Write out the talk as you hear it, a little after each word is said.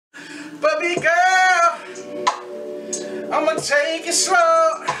Baby girl, I'ma take it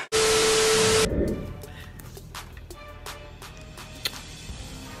slow.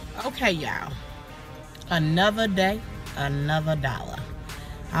 Okay, y'all. Another day, another dollar.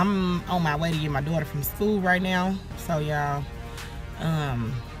 I'm on my way to get my daughter from school right now. So, y'all,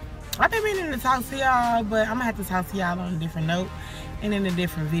 I've been meaning to talk to y'all, but I'm gonna have to talk to y'all on a different note and in a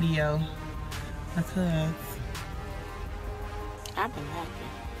different video because I've been lacking.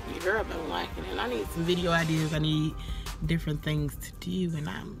 Your girl been lacking, and I need some video ideas. I need different things to do, and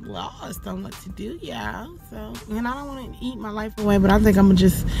I'm lost on what to do, y'all. So, and I don't want to eat my life away, but I think I'm gonna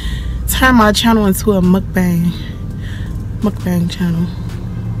just turn my channel into a mukbang channel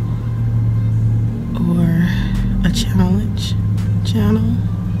or a challenge channel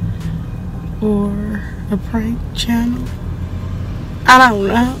or a prank channel. I don't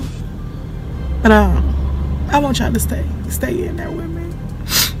know, but I want y'all to stay in there with me.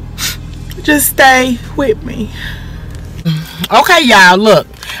 Just stay with me. Okay, y'all, look,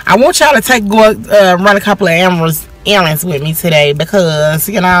 I want y'all to run a couple of errands with me today because,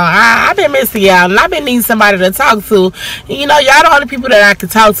 you know, I've been missing y'all and I've been needing somebody to talk to. You know, y'all the only people that I can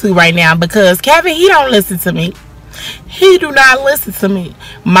talk to right now because Kevin, he don't listen to me. He do not listen to me.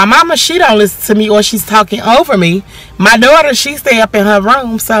 My mama, she don't listen to me, or she's talking over me. My daughter, she stay up in her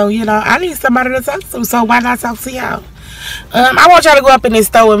room. So, you know, I need somebody to talk to. So why not talk to y'all? I want y'all to go up in this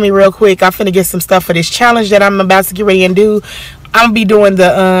store with me real quick. I'm finna get some stuff for this challenge that I'm about to get ready and do. I'm gonna be doing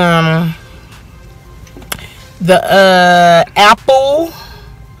the apple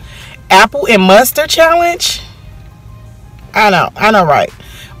and mustard challenge. I know, right?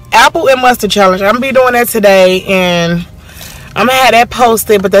 Apple and mustard challenge. I'm gonna be doing that today, and I'm gonna have that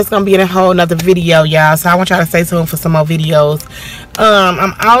posted, but that's gonna be in a whole nother video, y'all. So I want y'all to stay tuned for some more videos.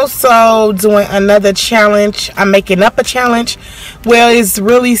 I'm also doing another challenge. I'm making up a challenge. Well, it's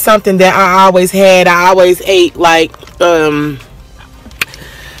really something that I always had. I always ate, like,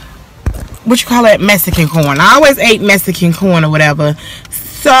 what you call it? Mexican corn. I always ate Mexican corn or whatever.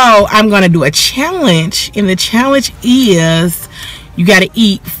 So I'm gonna do a challenge, and the challenge is you got to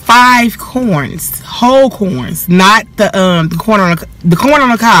eat 5 corns, whole corns, not the corn on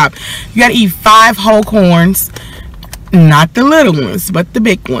the cob. You got to eat 5 whole corns, not the little ones, but the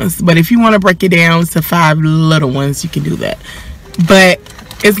big ones. But if you want to break it down to 5 little ones, you can do that. But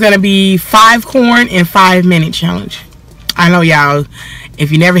it's gonna be 5 corn in 5-minute challenge. I know, y'all,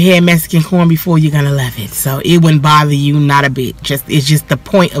 if you never had Mexican corn before, you're gonna love it. So it wouldn't bother you, not a bit. It's just the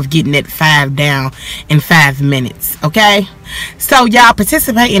point of getting that 5 down in 5 minutes. Okay, so y'all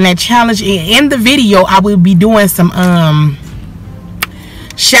participate in that challenge. In the video, I will be doing some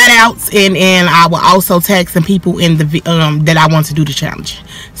shout outs, and I will also tag some people in the that I want to do the challenge.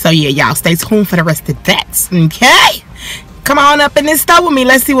 So yeah, y'all stay tuned for the rest of that. Okay, come on up in this store with me.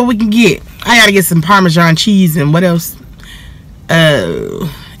 Let's see what we can get. I gotta get some Parmesan cheese and what else?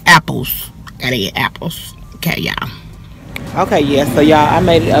 Apples. Gotta get apples. Okay, y'all. Okay, yeah, so y'all, I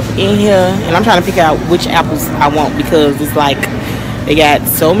made it up in here, and I'm trying to pick out which apples I want because it's like they got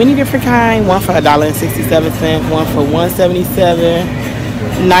so many different kinds. One for $1.67, one for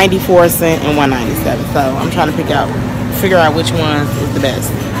 $1.77, 94 cents, and $1.97. So I'm trying to figure out which ones is the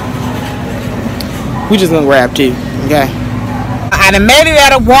best. We just gonna grab 2, okay? I done made it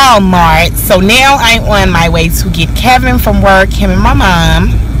out of Walmart, so now I'm on my way to get Kevin from work, him and my mom.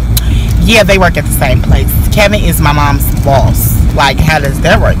 Yeah, they work at the same place. Kevin is my mom's boss. Like, how does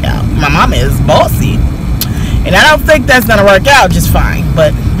that work out? My mama is bossy, and I don't think that's gonna work out just fine.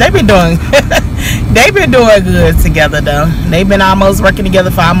 But they've been doing good together though. They've been almost working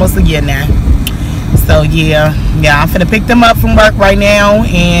together for almost a year now. So yeah, I'm finna pick them up from work right now,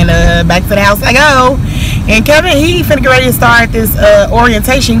 and back to the house I go. And Kevin, he finna get ready to start this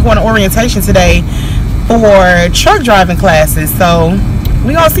orientation. He's going to orientation today for truck driving classes. So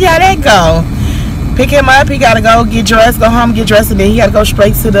we gonna see how that go. Pick him up. He gotta go get dressed, go home, get dressed, and then he gotta go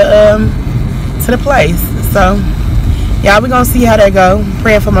straight to the place. So y'all, we gonna see how that go.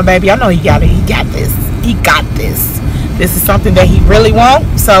 Praying for my baby. I know he got it. He got this. He got this. This is something that he really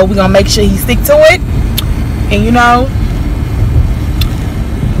wants. So we gonna make sure he stick to it. And you know,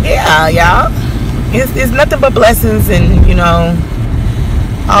 yeah, y'all. It's nothing but blessings, and you know,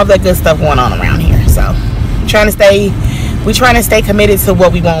 all that good stuff going on around here. So we're trying to stay committed to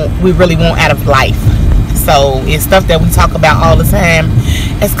what we really want out of life. So it's stuff that we talk about all the time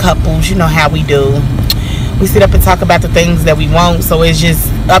as couples. You know how we do. We sit up and talk about the things that we want. So it's just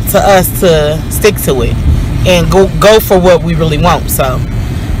up to us to stick to it and go for what we really want. So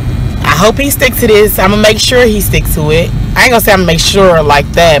I hope he sticks to this. I'm gonna make sure he sticks to it. I ain't gonna say I'm gonna make sure like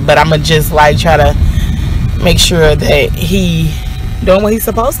that, but I'm gonna just like try to make sure that he doing what he's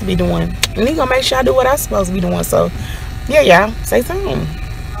supposed to be doing. And he gonna make sure I do what I'm supposed to be doing. So, yeah, y'all, say something.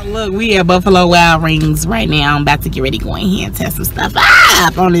 Look, we at Buffalo Wild Wings right now. I'm about to get ready to go in here and test some stuff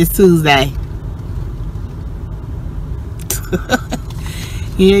up on this Tuesday.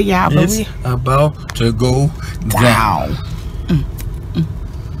 Yeah, y'all, but it's about to go down.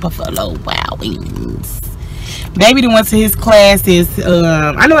 Buffalo Wild Wings. Baby went to his classes.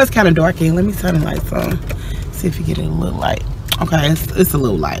 I know it's kind of dark here. Let me turn the lights on. See if you get it a little light. Okay, it's a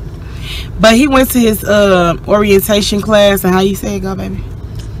little light. But he went to his orientation class. And how you say it go, baby?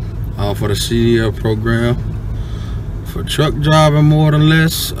 For the CDL program. For truck driving, more or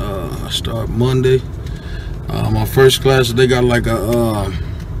less. Start Monday. My first class, they got like a...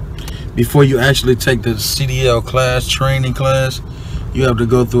 before you actually take the CDL class, training class, you have to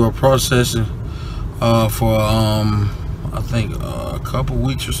go through a process for I think a couple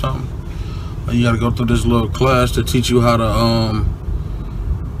weeks or something. You got to go through this little class to teach you how to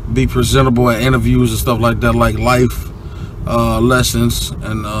be presentable at interviews and stuff like that, like life lessons,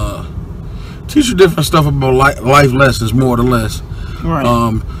 and teach you different stuff about life lessons, more or less.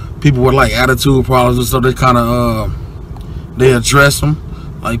 Right. People with like attitude problems and stuff, they kind of they address them.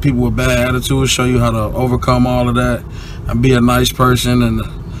 Like people with bad attitude, show you how to overcome all of that and be a nice person and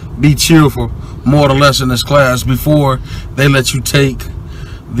be cheerful, more or less, in this class before they let you take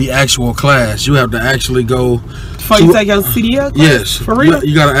the actual class. You have to actually go. Before you take your CDL class? Yes. For real?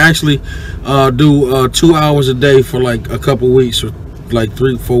 You got to actually do 2 hours a day for like a couple weeks, or like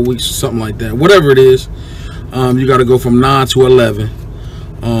 3-4 weeks, or something like that. Whatever it is, you got to go from 9 to 11.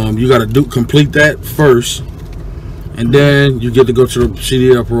 You got to complete that first. And then you get to go to the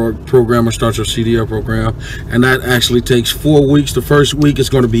CDL program or start your CDL program. And that actually takes 4 weeks. The first week is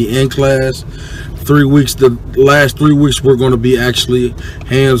going to be in class. 3 weeks, the last 3 weeks, we're going to be actually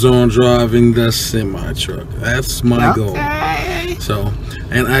hands-on driving the semi-truck. That's my goal. So,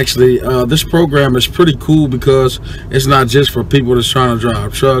 and actually, this program is pretty cool because it's not just for people that's trying to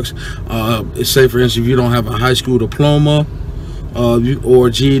drive trucks. Say, for instance, if you don't have a high school diploma or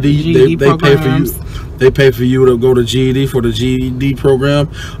GED, they pay for you. They pay for you to go to GED for the GED program.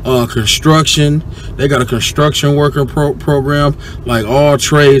 Construction, they got a construction worker program, like all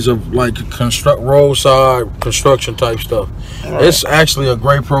trades of like roadside construction type stuff. Right. It's actually a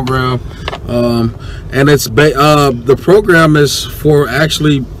great program, and it's the program is for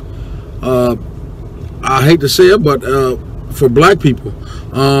actually, I hate to say it, but for black people.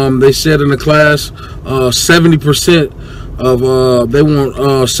 They said in the class, 70%. They want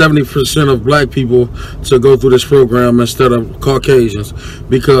 70% of black people to go through this program instead of Caucasians,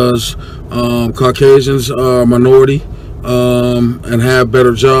 because Caucasians are a minority and have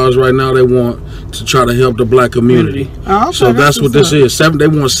better jobs right now. They want to try to help the black community. Oh, okay, so that's what this is. They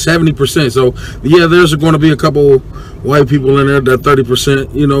want 70%. So yeah, there's going to be a couple white people in there, that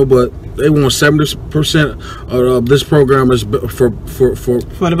 30%, you know, but they want 70% of this program is for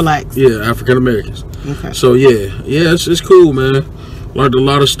the blacks. Yeah, African Americans. Okay. So yeah, it's cool, man. Learned a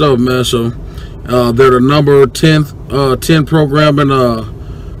lot of stuff, man. So they're the number 10 program in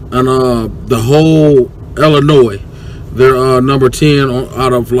the whole Illinois. They're number 10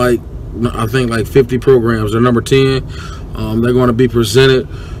 out of like, I think like 50 programs. They're number 10. They're going to be presented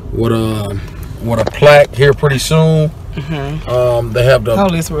with a plaque here pretty soon. Mm-hmm. They have to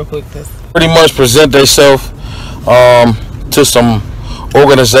hold this real quick. Pretty much present themselves to some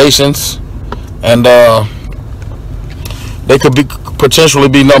organizations, and they could potentially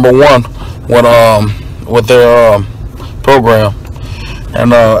be number one with their program.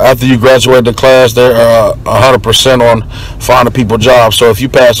 And after you graduate the class, they're 100% on finding people jobs. So if you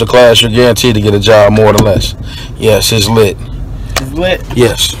pass the class, you're guaranteed to get a job, more or less. Yes, it's lit. It's lit?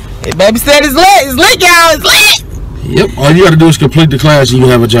 Yes. Hey, baby said it's lit. It's lit, y'all. It's lit. Yep. All you got to do is complete the class and you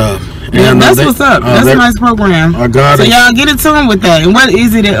have a job. Yeah, that's what's up. That's a nice program. I got it. So y'all get into them with that. And what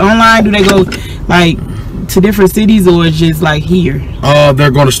is it online? Do they go like to different cities, or it's just like here?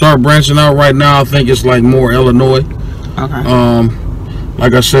 They're going to start branching out right now. I think it's like more Illinois. Okay.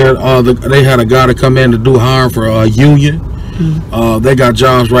 Like I said, they had a guy to come in to do hiring for a union. Mm-hmm. They got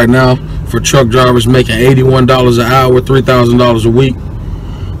jobs right now for truck drivers making $81 an hour, $3,000 a week.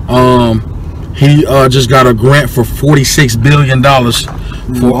 He just got a grant for $46 billion.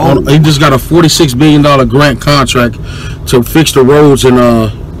 He just got a $46 billion grant contract to fix the roads in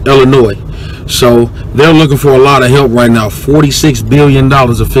Illinois. So they're looking for a lot of help right now. $46 billion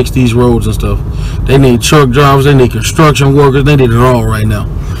to fix these roads and stuff. They need truck drivers, they need construction workers, they need it all right now.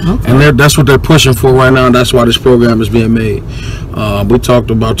 Okay. And that's what they're pushing for right now, and that's why this program is being made. We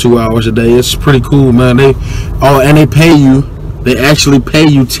talked about 2 hours a day. It's pretty cool, man. And they pay you. They actually pay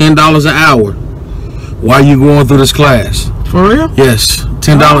you $10 an hour while you're going through this class. For real? Yes,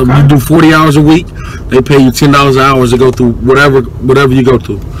 $10. You do 40 hours a week. They pay you $10 an hour to go through whatever you go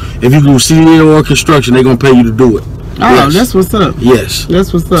through. If you do CDL or construction, they're gonna pay you to do it. Oh, yes. That's what's up. Yes,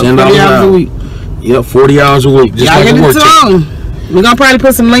 that's what's up. $10 40 hours a week. Yep, 40 hours a week. Just y'all like get a work it. We're gonna probably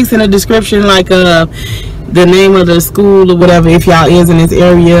put some links in the description, like the name of the school or whatever, if y'all is in this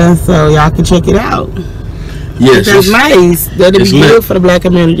area, so y'all can check it out. Yes, that's nice. That'll be good for the black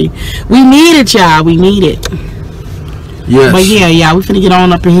community. We need it, y'all. We need it. Yes. But yeah, we finna get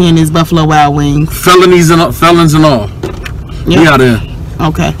on up in here in this Buffalo Wild Wings. Felons and all. Yep. We out there.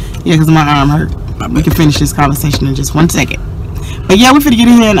 Okay. Yeah, because my arm hurt. We can finish this conversation in just 1 second. But yeah, we finna get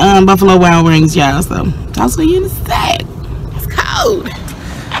in here in Buffalo Wild Wings, y'all. So I'll see you in a sec. It's cold.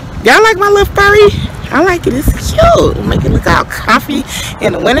 Y'all like my little furry? I like it. It's cute. Make it look all comfy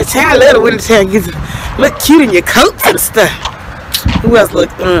in the wintertime. I love the wintertime. It look cute in your coats and stuff. Who else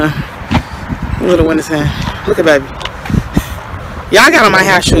look? Little wintertime. Look at baby. Y'all got on my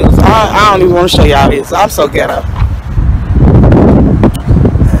house shoes. I don't even want to show y'all this. I'm so ghetto.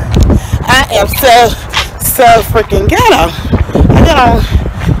 I am so freaking ghetto. I got on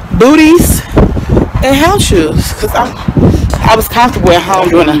booties and house shoes because I was comfortable at home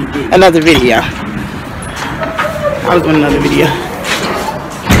doing another video. I was doing another video.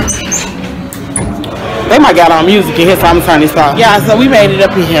 They might got on music in here, so I'm gonna turn this off. Yeah, so we made it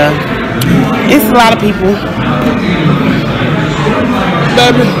up in here. It's a lot of people.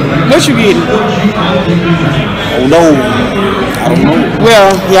 Baby, what you getting? Oh no, I don't know.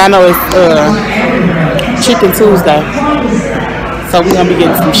 Well, yeah, I know it's Chicken Tuesday, so we're gonna be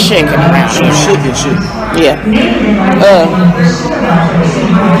getting some chicken around. Some chicken shit. Yeah.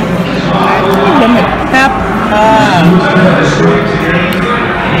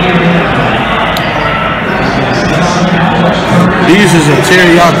 These is a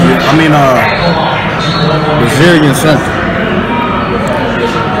teriyaki. I mean, Brazilian something.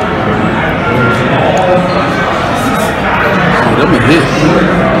 Let me hit.